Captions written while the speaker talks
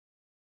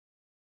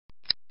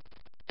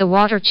The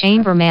water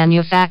chamber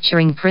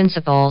manufacturing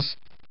principles.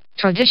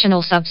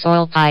 Traditional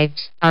subsoil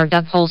pipes are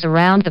dug holes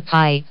around the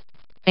pipe.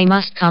 They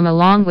must come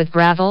along with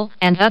gravel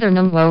and other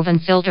non-woven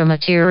filter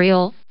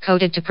material,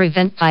 coated to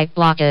prevent pipe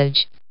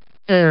blockage.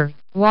 The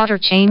water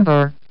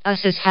chamber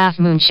is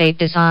half-moon-shaped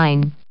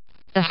design.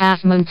 The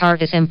half-moon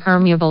part is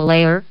impermeable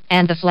layer,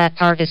 and the flat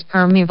part is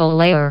permeable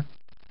layer.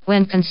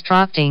 When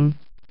constructing,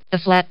 the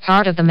flat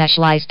part of the mesh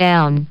lies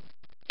down.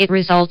 It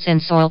results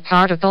in soil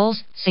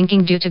particles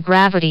sinking due to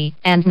gravity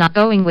and not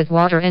going with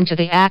water into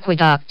the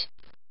aqueduct.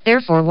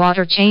 Therefore,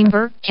 water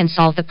chamber can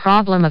solve the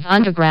problem of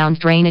underground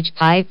drainage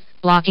pipe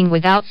blocking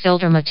without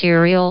filter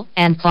material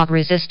and clog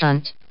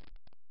resistant.